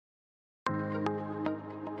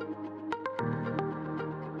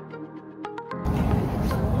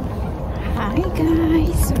Hi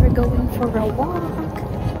guys, we're going for a walk.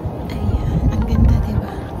 Ayan, ang ganda,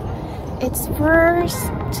 diba? It's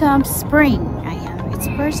first spring. Ayan,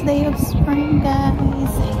 it's first day of spring,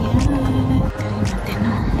 guys. Ayan, galing natin,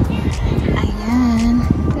 no? Ayan,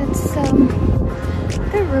 that's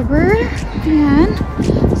the river. Ayan,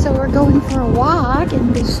 so we're going for a walk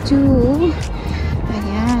in this too.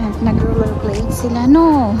 Ayan, nag-rollerblade sila,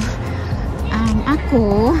 no?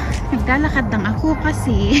 Ako, naglalakad lang ako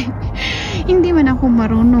kasi hindi man ako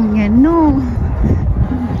marunong yan, no?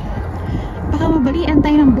 Baka mabalian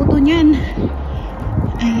tayo ng buto niyan.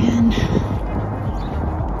 Ayan.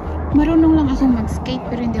 Marunong lang ako mag-skate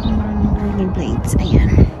pero hindi ako marunong rollerblades.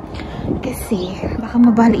 Ayan. Kasi baka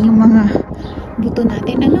mabali yung mga buto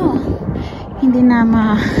natin, ano? Hindi na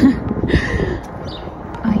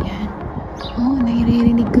Ayan. Oh,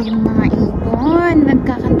 naririnig ko yung mga ibon.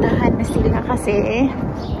 Nagkakantahan na sila kasi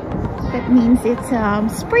that means it's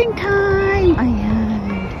springtime.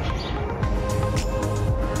 Ayan.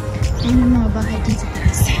 Ayan ang mga bahay dyan sa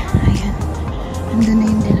taas. Ayan. Andun na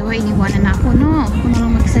yung dalawa. Iniwanan na ako, no? Ako na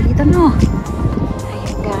lang magsalita, no?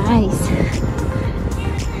 Ayan, guys.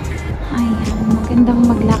 Ayan. Magandang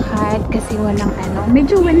maglakad kasi walang ano.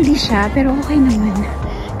 Medyo windy siya, pero okay naman.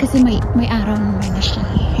 Kasi may araw naman na siya.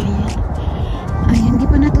 Ayan. Ayan. Hindi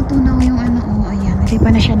pa natutunaw yung ano. Oh, ayan. Hindi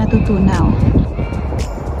pa na siya natutunaw.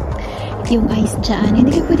 Yung ice dyan.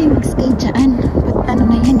 Hindi ka pwede mag-skate dyan. But ano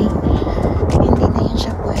na yan eh. Hindi na yan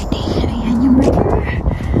siya pwede. Ayan yung river.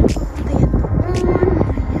 Ito yan doon.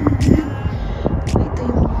 Ayan. Ito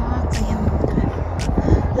yung walk. Ayan.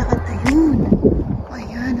 Lakad tayo.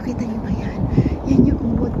 Ayan. Nakita nyo ba yan? Yan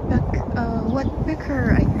yung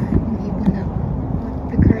woodpecker. Ayan. Yung ibon na.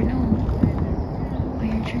 Woodpecker, no?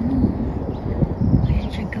 Ayan siya, no? Ayan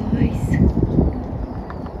siya, guys.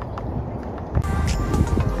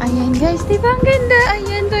 Ayan guys, diba ang ganda?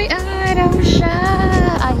 Ayan, may araw siya.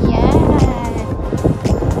 Ayan.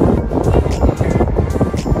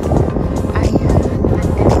 Ayan.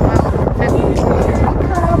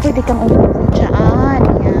 Pwede kang umupo dyan.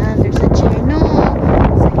 Ayan, there's a chair, no?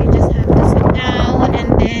 So you just have to sit down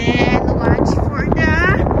and then watch for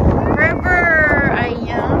the river.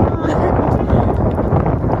 Ayan.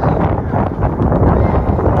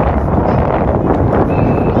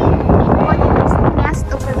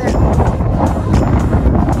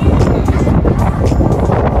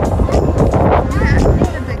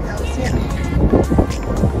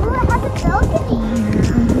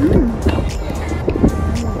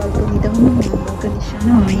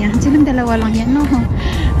 No, ayan, silang dalawa lang yan, no?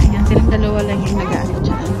 Ayan, silang dalawa lang yung nag-ano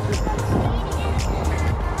dyan.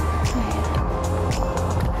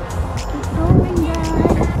 Keep going,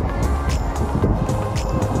 guys.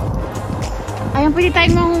 Ayan, pwede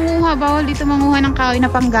tayong mangunguha. Bawal dito manguha ng kahoy na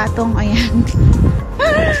panggatong. Ayan.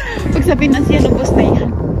 Pag sa Pinas yan, ubos na yan.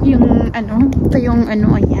 Yung, ano, ito yung,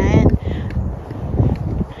 ano, ayan.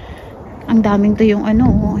 Ang daming to yung, ano,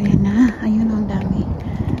 ayan na. Ayun, ang dami.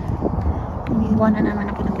 Iwan na naman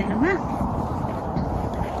ako ng dalawa.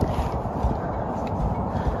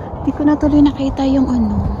 Hindi ko na tuloy nakita yung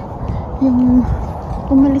ano, yung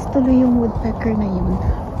umalis tuloy yung woodpecker na yun.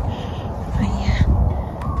 Ayan.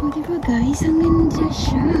 O diba guys, ang ganda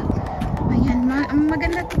siya. Ayan,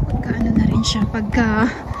 maganda to pagka ano na rin siya, pagka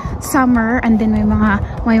summer and then may mga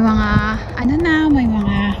ano na, may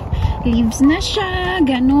mga leaves na siya,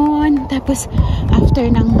 ganon. Tapos after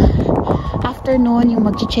noon yung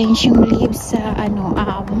mag-change yung leaves sa ano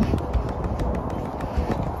I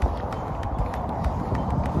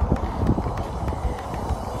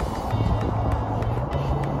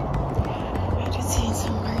can see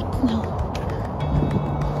some birds now.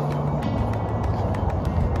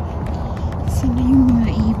 Sino yung mga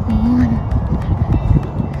ibon?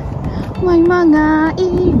 May mga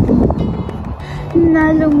ibon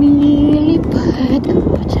na lumilipad.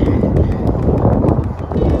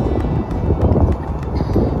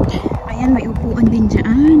 Ayan, may upuan din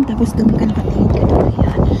dyan. Tapos doon ka nakatingin ka doon.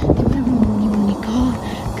 Ayan. Diba namumuni-muni ka?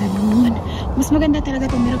 Ganun. Mas maganda talaga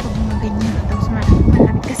ito meron pag mga ganyan. Tapos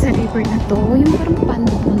malapit ka sa river na to. Yung parang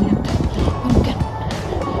pandong lang. Parang ganun.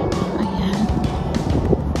 Ayan.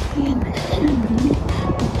 Ayan.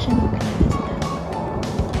 Ayan siya maganda.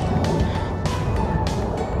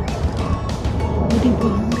 O diba?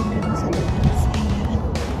 Ang ganda na sa taas. Ayan.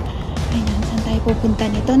 Ayan. Saan tayo pupunta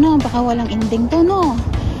nito, no? Baka walang ending to, no?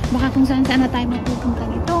 Baka kung saan na tayo magpupunta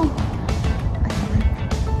nito. Ayan.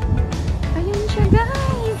 Ayan siya,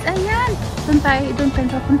 guys. Ayan. Doon tayo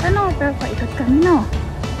papunta, no? Pero paikot kami, no?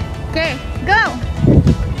 Okay, go!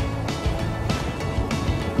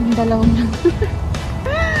 Yung dalawang lang.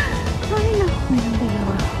 Ay, naku. Yung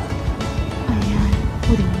dalawa. Ayan.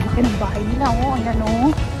 Puri mo. laki ng bahay nila. Oh, ayan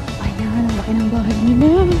oh. Ayan, ang laki ng bahay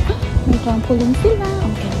nila. May trampoline sila.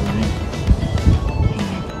 Okay, ayan.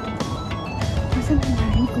 Ayan. Nasaan ang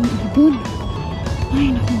narinig ko yung ibon?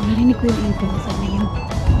 Ay, naku, narinig ko yung ibon. Sana yun.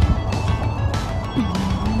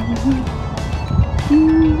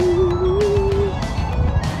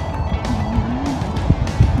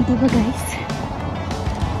 Diba guys?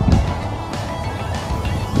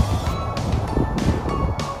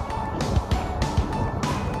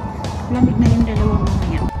 Lamig na yung dalawang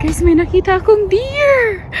mamaya. Guys, may nakita akong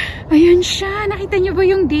deer! Ayan siya! Nakita niyo ba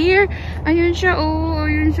yung deer? Ayan siya, oh!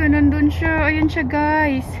 Ayan siya, nandun siya. Ayan siya,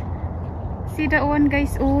 guys. See that one,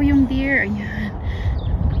 guys? Oh, yung deer. Ayan.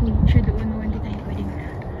 Ayan siya doon. No? Hindi tayo pwedeng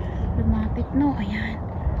lumapit, no? Ayan.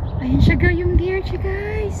 Ayan siya, yung deer siya,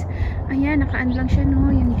 guys. Ayan, nakaan lang siya,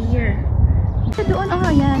 no? Yung deer. Siya doon, oh,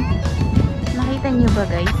 ayan. Nakita niyo ba,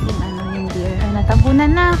 guys? Yung ano, yung deer. Ay,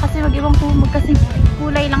 natabunan na kasi mag-ibang kasi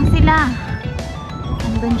kulay lang sila.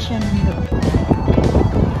 Andun siya, nandoon.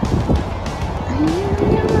 Ayan,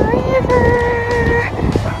 yung river.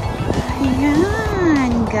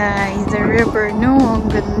 Ayan, guys. The river, no?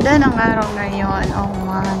 Ang ganda ng araw ngayon. Oh,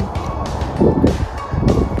 man.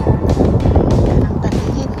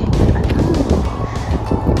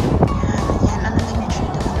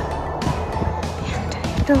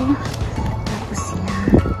 Tapos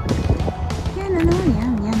yan ano,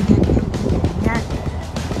 yan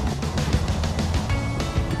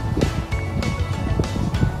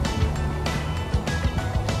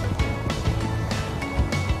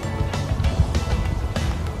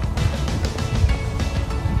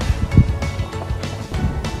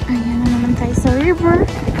ayan na naman tayo sa river.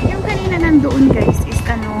 Yung kanina nandoon, guys, is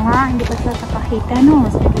ano ha, hindi pa sa nakakita, no?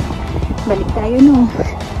 So, balik tayo, no?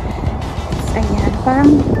 Ayan,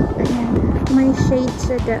 parang ayan, may shade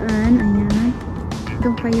sa daan. Ayan,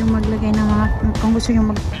 doon kayo maglagay ng mga kung gusto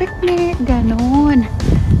nyo mag-picnic, ganon.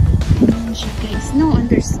 Ayan siya, guys, no?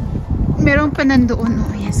 Meron pa nandoon,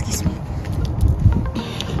 oh, yes, excuse me.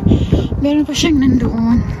 Meron pa siyang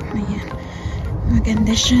nandoon. Ayan,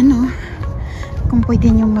 maganda siya, no? Kung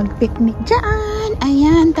pwede nyo mag-picnic dyan.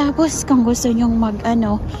 Ayan, tapos kung gusto nyo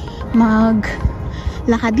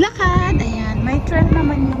mag-lakad-lakad. Ayan, may trail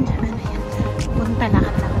naman yun dyan. Punta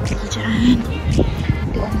lakad-lakad kayo dyan.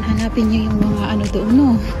 Doon, hanapin nyo yung mga ano doon,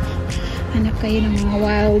 no? Hanap kayo ng mga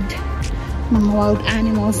wild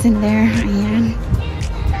animals in there. Ayan.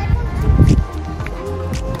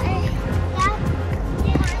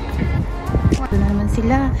 Doon na naman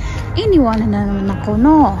sila. Iniwanan na naman ako,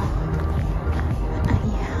 no?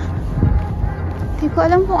 Ayan. Hindi ko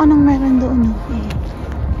alam kung anong meron doon, no? Eh,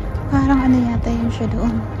 parang ano yata yun siya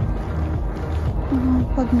doon.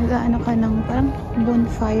 Pag nag-ano ka ng parang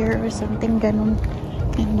bonfire or something, ganun.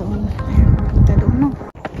 Yan doon. Punta doon, no?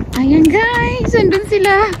 Ayan, guys! Andun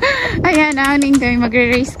sila! Ayan, aning tayo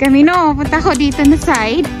magre-race kami, no? Punta ko dito na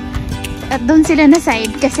side. At doon sila na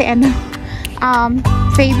side kasi ano,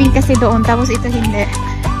 saving kasi doon. Tapos ito hindi.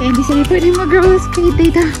 Kaya hindi sila pwede mag-roller skate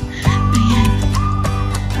dito. Ayan.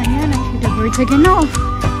 Ayan, I see the birds again, no?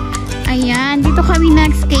 Ayan, dito kami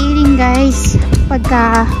nag-skating, guys.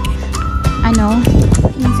 Pagka ano,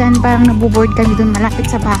 minsan parang nabuboard kami dun malapit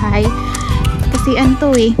sa bahay. Kasi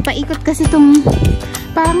ano eh, paikot kasi tong,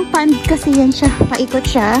 parang pond kasi yan siya, paikot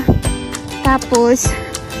siya. Tapos,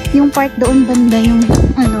 yung part doon banda, yung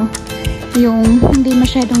ano, yung hindi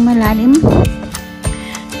masyadong malalim.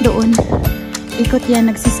 Doon, ikot yan,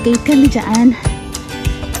 nagsiskate kami dyan.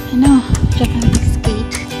 Ano, dyan kami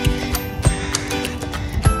nag-skate.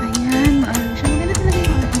 Ayan, siya maganda talaga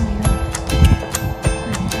yung araw ngayon.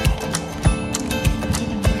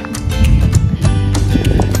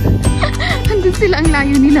 Andun sila, ang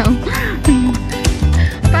layo nila, oh.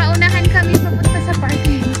 Paunahan kami papunta sa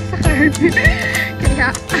parking, sa Carburn. Kaya,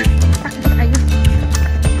 takot tayo.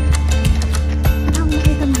 Ang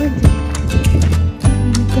makita ang birds, eh.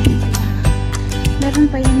 Meron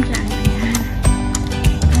pa yan dyan. Ayan.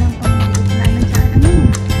 Meron pa yan dyan. Ano dyan? Ano?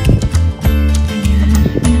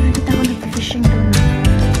 Ayan. Nakakita ko nag-fishing doon.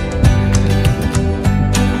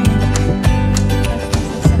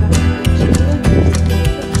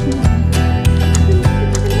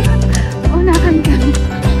 Unahan kami.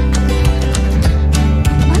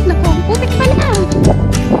 Ay, naku. Ang putik pala.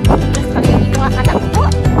 Tapos pag yung nakakatakbo.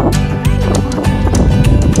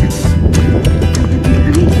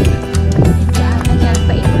 Yan,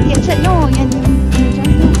 paikot yan siya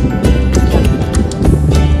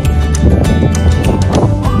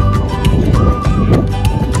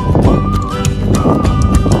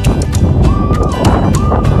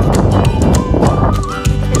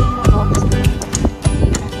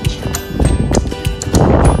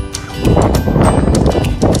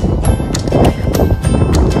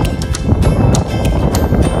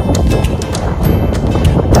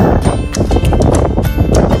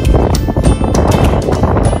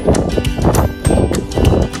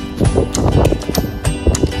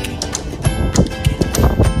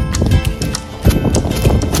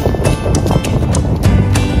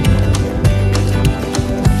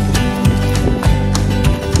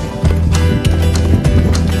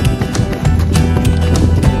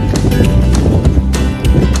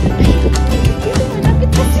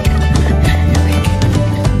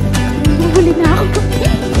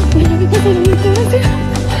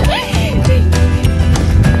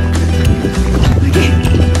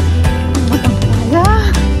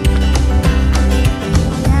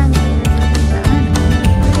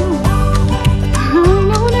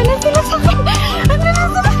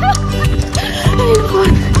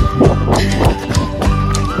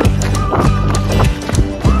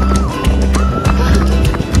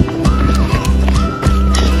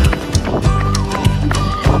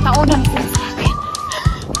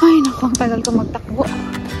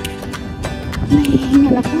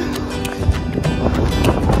Nahihingal ako.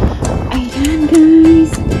 Ayan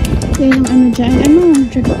guys. Yan yung ano dyan. Ano?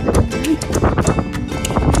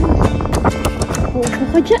 Upo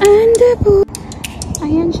ka dyan, Dabo.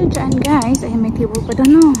 Ayan siya dyan guys. Ayan, may table pa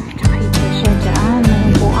doon, no? Tsaka ito siya dyan. May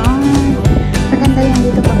upuan. Maganda yan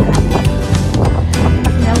dito pag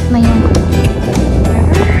melt na yung